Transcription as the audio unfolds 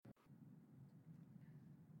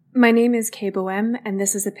My name is Keboem, and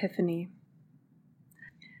this is Epiphany.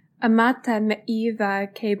 Amata me'iva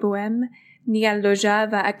Keboem,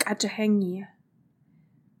 nialojava akachahengi.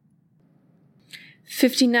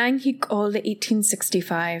 59 Hikol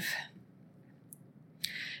 1865.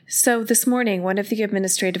 So this morning, one of the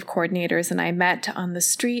administrative coordinators and I met on the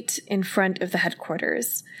street in front of the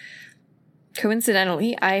headquarters.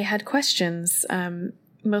 Coincidentally, I had questions,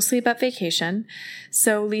 mostly about vacation,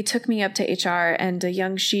 so Lee took me up to HR and a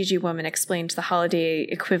young Shiji woman explained the holiday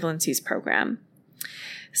equivalencies program.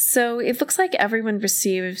 So it looks like everyone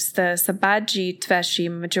receives the Sabaji Tveshi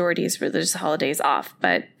majority's religious holidays off,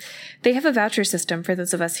 but they have a voucher system for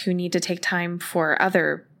those of us who need to take time for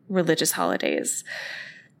other religious holidays.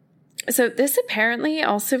 So this apparently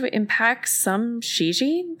also impacts some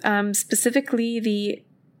Shiji, specifically the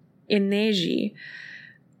Ineji.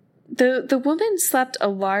 The woman slapped a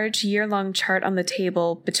large year-long chart on the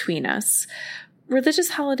table between us.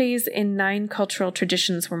 Religious holidays in 9 cultural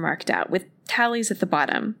traditions were marked out, with tallies at the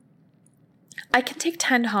bottom. I can take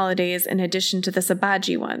 10 holidays in addition to the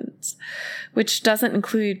Sabaji ones, which doesn't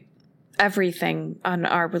include everything on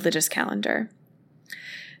our religious calendar.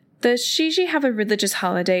 The Shiji have a religious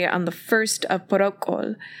holiday on the 1st of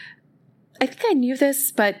Porokol. I think I knew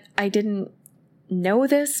this, but I didn't know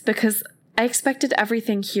this because I expected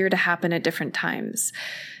everything here to happen at different times.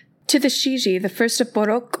 To the Shiji, the 1st of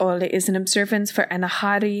Porokol is an observance for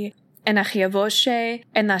Enahari, Enahiavoshe,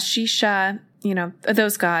 Enashisha,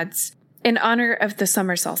 those gods, in honor of the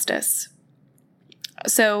summer solstice.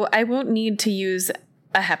 So I won't need to use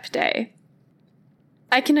a Hep day.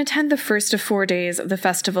 I can attend the first of 4 days of the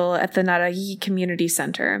festival at the Narayi Community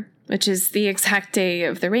Center, which is the exact day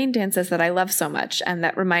of the rain dances that I love so much and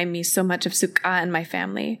that remind me so much of Sukha and my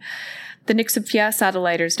family. The Niksupia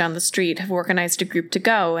satelliters down the street have organized a group to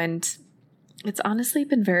go, and it's honestly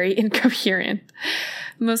been very incoherent.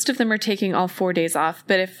 Most of them are taking all 4 days off,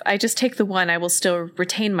 but if I just take the one, I will still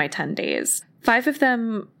retain my 10 days. 5 of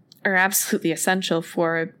them are absolutely essential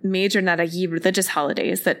for major Narayi religious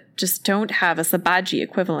holidays that just don't have a Sabaji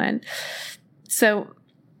equivalent. So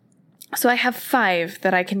I have 5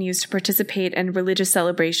 that I can use to participate in religious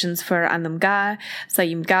celebrations for Anamga,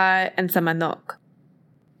 Sayimga, and Samanok.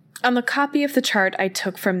 On the copy of the chart I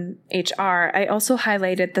took from HR, I also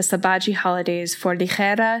highlighted the Sabaji holidays for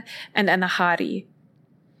Ligera and Enahari.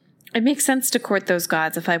 It makes sense to court those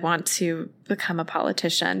gods if I want to become a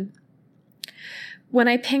politician. When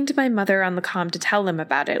I pinged my mother on the comm to tell them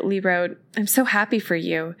about it, Lee wrote, "I'm so happy for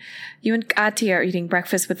you. You and Kati are eating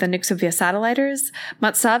breakfast with the Niksuvia satelliters.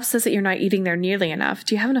 Matsab says that you're not eating there nearly enough.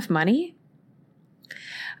 Do you have enough money?"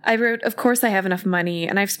 I wrote, "Of course I have enough money,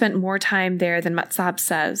 and I've spent more time there than Matsab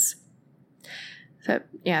says." So,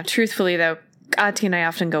 yeah, truthfully, though, Kati and I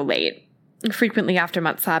often go late, frequently after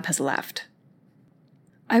Matsab has left.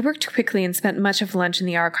 I worked quickly and spent much of lunch in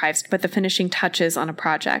the archives to put the finishing touches on a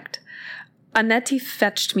project. Annette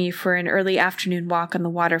fetched me for an early afternoon walk on the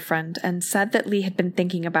waterfront and said that Lee had been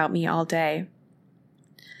thinking about me all day.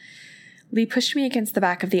 Lee pushed me against the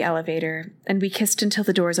back of the elevator, and we kissed until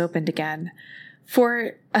the doors opened again.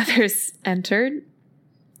 4 others entered,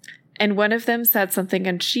 and one of them said something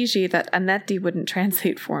in Shiji that Annette wouldn't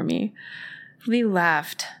translate for me. Lee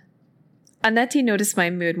laughed. Annette noticed my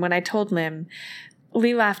mood when I told Lim.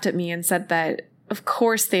 Lee laughed at me and said that, of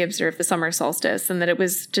course they observe the summer solstice, and that it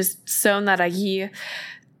was just so Narayi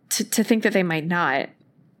to think that they might not.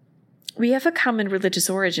 We have a common religious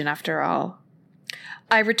origin, after all.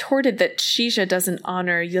 I retorted that Shisha doesn't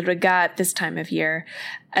honor Yilraga at this time of year,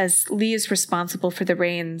 as Lee is responsible for the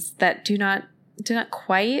rains that do not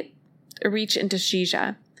quite reach into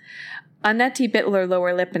Shisha. Annette bit her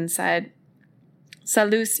lower lip and said,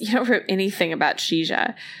 "Salus, you don't wrote anything about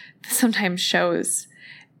Shisha. This sometimes shows.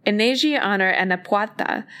 Eneji honor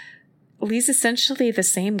Anapuata. Lee's essentially the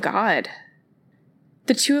same god."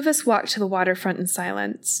 The 2 of us walked to the waterfront in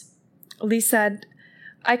silence. Lee said,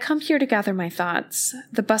 "I come here to gather my thoughts.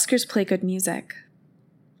 The buskers play good music."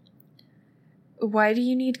 "Why do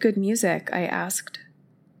you need good music?" I asked.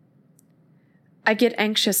 "I get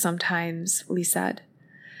anxious sometimes," Lee said.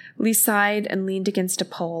 Lee sighed and leaned against a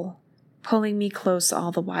pole, pulling me close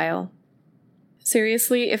all the while.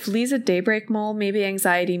 Seriously, if Lee's a daybreak mole, maybe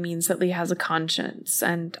anxiety means that Lee has a conscience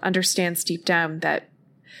and understands deep down that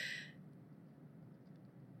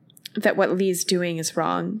what Lee's doing is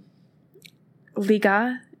wrong.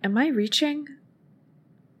 "Liga, am I reaching?"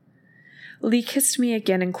 Lee kissed me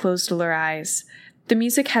again and closed her eyes. The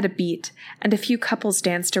music had a beat, and a few couples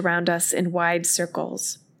danced around us in wide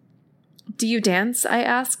circles. "Do you dance?" I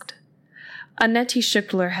asked. Annette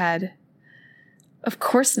shook her head. "Of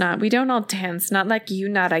course not. We don't all dance, not like you,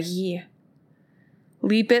 Narayi."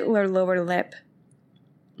 Lee bit her lower lip.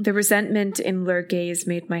 The resentment in her gaze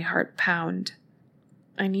made my heart pound.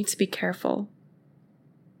 I need to be careful.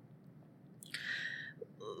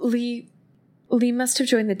 Lee must have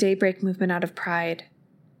joined the Daybreak movement out of pride.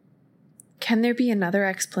 Can there be another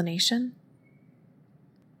explanation?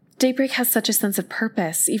 Daybreak has such a sense of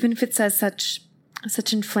purpose, even if it says such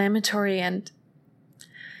inflammatory and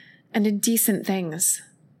indecent things.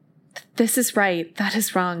 This is right, that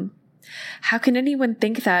is wrong. How can anyone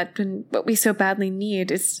think that when what we so badly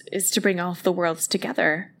need is to bring all of the worlds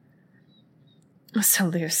together? So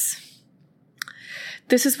loose.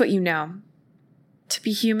 This is what you know. To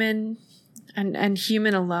be human and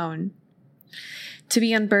human alone. To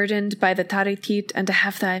be unburdened by the Taritit and to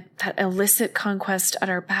have that illicit conquest at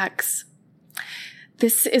our backs.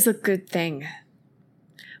 This is a good thing.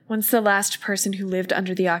 Once the last person who lived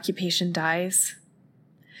under the occupation dies,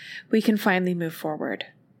 we can finally move forward.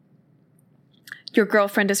 Your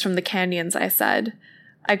girlfriend is from the canyons, I said.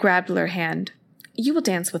 I grabbed her hand. You will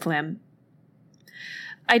dance with Lim.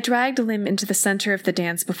 I dragged Lim into the center of the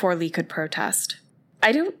dance before Lee could protest.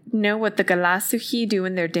 I don't know what the Galasuhi do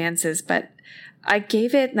in their dances, but I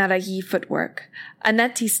gave it Narayi footwork.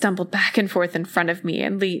 Aneti stumbled back and forth in front of me,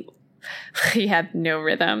 and Lee had no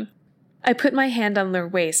rhythm. I put my hand on her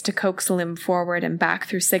waist to coax Lim forward and back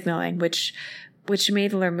through signaling, which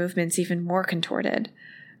made her movements even more contorted.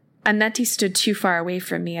 Aneti stood too far away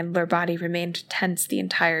from me, and her body remained tense the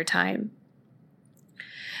entire time.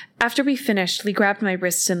 After we finished, Lee grabbed my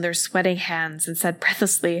wrists in their sweating hands and said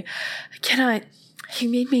breathlessly, I cannot. You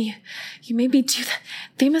made me do that.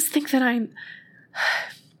 They must think that I'm...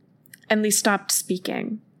 And Lee stopped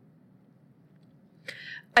speaking.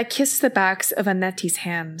 I kissed the backs of Aneti's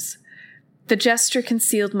hands. The gesture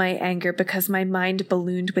concealed my anger because my mind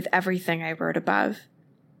ballooned with everything I wrote above.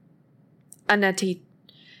 Aneti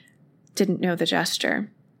didn't know the gesture.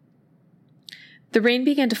 The rain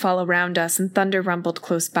began to fall around us and thunder rumbled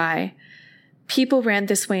close by. People ran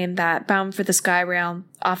this way and that, bound for the Skyrail,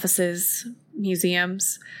 offices,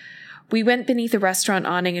 museums. We went beneath a restaurant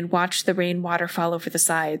awning and watched the rain water fall over the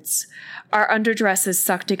sides. Our underdresses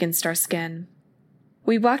sucked against our skin.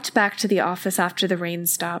 We walked back to the office after the rain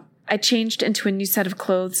stopped. I changed into a new set of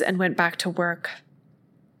clothes and went back to work.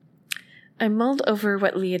 I mulled over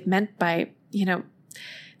what Lee had meant by,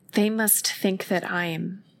 they must think that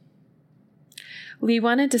I'm. Lee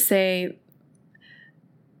wanted to say,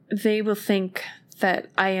 they will think that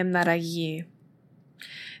I am Narayi.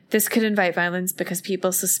 This could invite violence because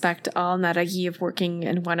people suspect all Narayi of working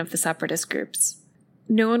in one of the separatist groups.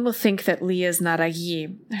 No one will think that Lee is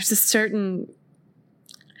Narayi. There's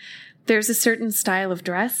a certain style of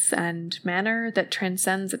dress and manner that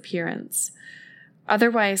transcends appearance.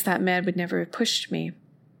 Otherwise, that man would never have pushed me.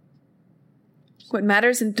 What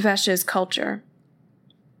matters in Dvesha is culture,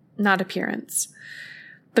 not appearance.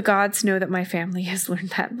 The gods know that my family has learned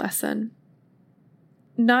that lesson.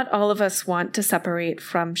 Not all of us want to separate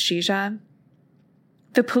from Shija.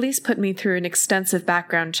 The police put me through an extensive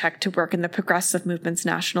background check to work in the Progressive Movement's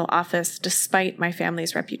national office, despite my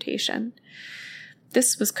family's reputation.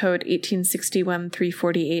 This was code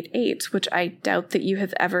 1861-348-8, which I doubt that you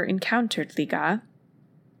have ever encountered, Liga.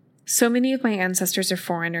 So many of my ancestors are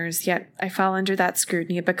foreigners, yet I fall under that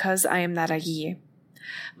scrutiny because I am Narayi.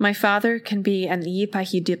 My father can be an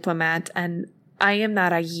Iyipahi diplomat, and I am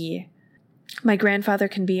Narayi. My grandfather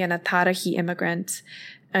can be an Atarahi immigrant,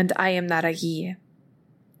 and I am Narayi.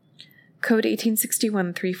 Code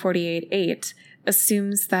 1861-348-8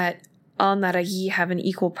 assumes that all Narayi have an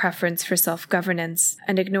equal preference for self-governance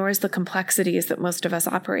and ignores the complexities that most of us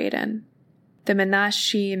operate in. The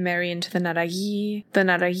Menashi marry into the Narayi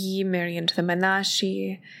marry into the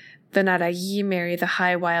Menashi, the Narayi marry the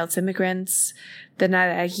High Wilds immigrants, the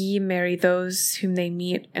Narayi marry those whom they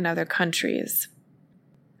meet in other countries.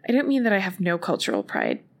 I don't mean that I have no cultural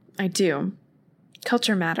pride. I do.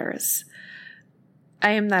 Culture matters.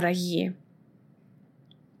 I am Narayi.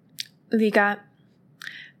 Liga,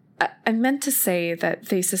 I meant to say that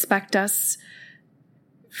they suspect us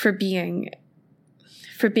for being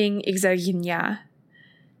Igzayinya.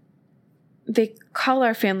 They call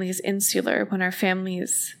our families insular when our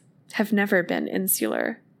families have never been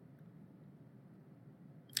insular.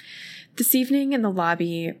 This evening in the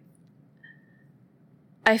lobby,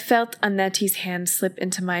 I felt Aneti's hand slip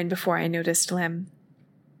into mine before I noticed Lim.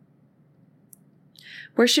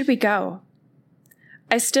 Where should we go?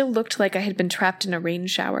 I still looked like I had been trapped in a rain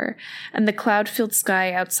shower, and the cloud-filled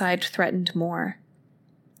sky outside threatened more.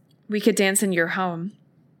 We could dance in your home.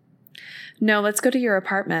 No, let's go to your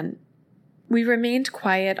apartment. We remained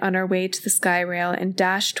quiet on our way to the sky rail and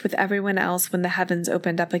dashed with everyone else when the heavens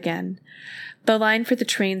opened up again. The line for the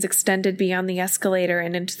trains extended beyond the escalator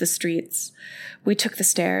and into the streets. We took the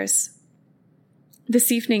stairs.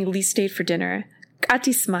 This evening, Lee stayed for dinner.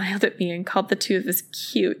 Kati smiled at me and called the two of us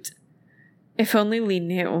cute. If only Lee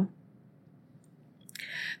knew.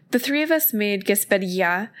 The three of us made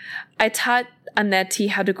quesadilla. I taught Annette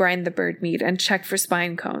how to grind the bird meat and check for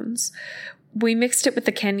spine cones. We mixed it with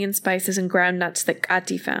the canyon spices and ground nuts that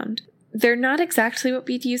Kati found. They're not exactly what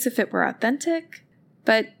we'd use if it were authentic,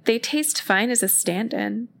 but they taste fine as a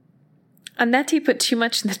stand-in. Annette put too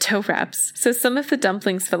much in the dough wraps, so some of the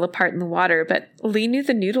dumplings fell apart in the water, but Lee knew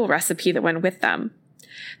the noodle recipe that went with them.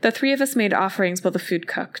 The three of us made offerings while the food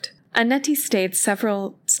cooked. Annette stayed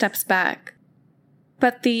several steps back.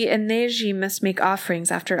 But the Eneji must make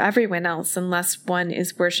offerings after everyone else unless one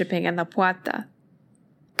is worshipping in the Puerta.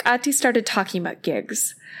 Kati started talking about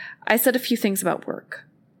gigs. I said a few things about work.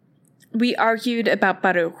 We argued about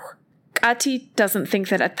Baruch. Kati doesn't think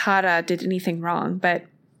that Atara did anything wrong, but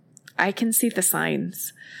I can see the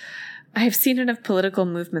signs. I have seen enough political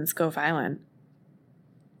movements go violent.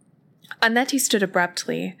 Annette stood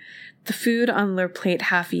abruptly, the food on their plate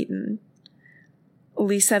half-eaten.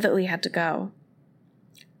 Lee said that Lee had to go.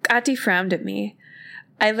 Kati frowned at me.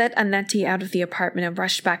 I let Annette out of the apartment and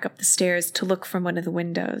rushed back up the stairs to look from one of the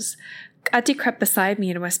windows. Kati crept beside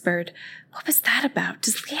me and whispered, "What was that about?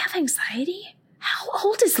 Does Lee have anxiety? How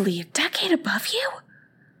old is Lee? A decade above you?"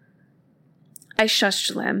 I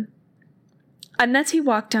shushed Lim. Annette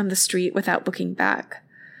walked down the street without looking back.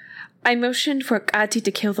 I motioned for Kati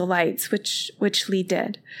to kill the lights, which Lee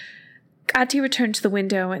did. Kati returned to the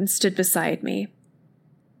window and stood beside me.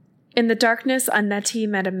 In the darkness, Annette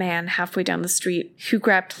met a man halfway down the street who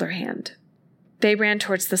grabbed her hand. They ran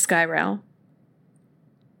towards the sky rail.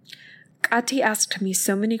 Kati asked me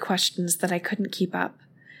so many questions that I couldn't keep up.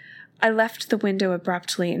 I left the window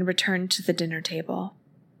abruptly and returned to the dinner table.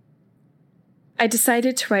 I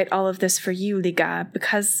decided to write all of this for you, Liga,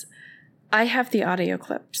 because I have the audio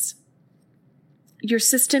clips. Your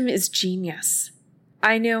system is genius.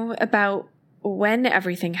 I know about when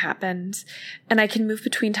everything happened, and I can move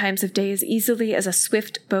between times of day as easily as a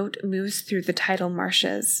swift boat moves through the tidal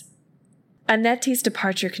marshes. Annette's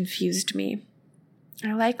departure confused me.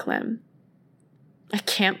 I like Lim. I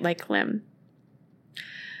can't like Lim.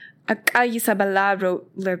 Isabella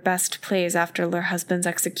wrote their best plays after their husband's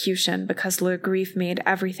execution because their grief made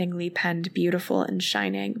everything Lee penned beautiful and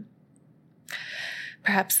shining.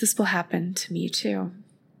 Perhaps this will happen to me too.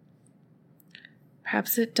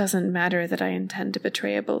 Perhaps it doesn't matter that I intend to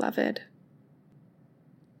betray a beloved.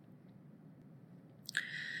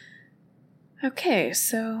 Okay,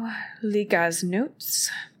 so Liga's notes.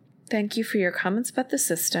 Thank you for your comments about the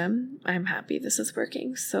system. I'm happy this is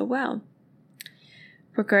working so well.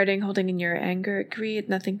 Regarding holding in your anger, agreed,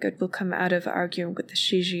 nothing good will come out of arguing with the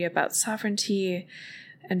Shiji about sovereignty,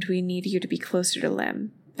 and we need you to be closer to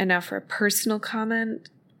Lim. And now for a personal comment.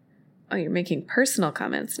 Oh, you're making personal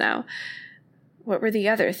comments now. What were the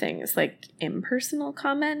other things, like impersonal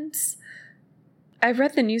comments? I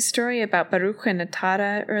read the news story about Baruch and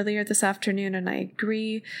Atara earlier this afternoon, and I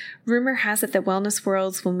agree. Rumor has it that Wellness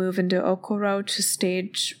Worlds will move into Okoro to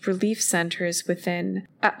stage relief centers within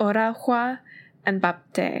Aorahua and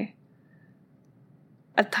Bapte.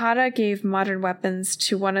 Atara gave modern weapons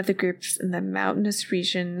to one of the groups in the mountainous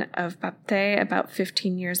region of Bapte about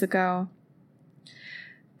 15 years ago,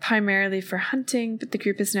 primarily for hunting, but the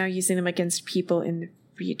group is now using them against people in the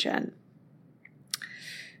region.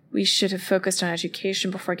 We should have focused on education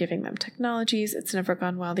before giving them technologies. It's never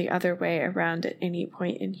gone well the other way around at any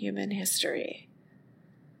point in human history.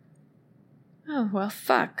 Oh, well,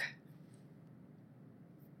 fuck.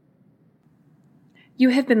 You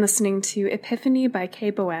have been listening to Epiphany by K.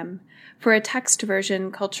 Boehm. For a text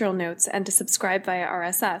version, cultural notes, and to subscribe via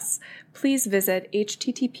RSS, please visit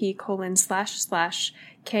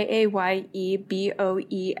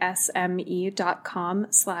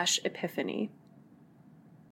http://kayeboesme.com/epiphany.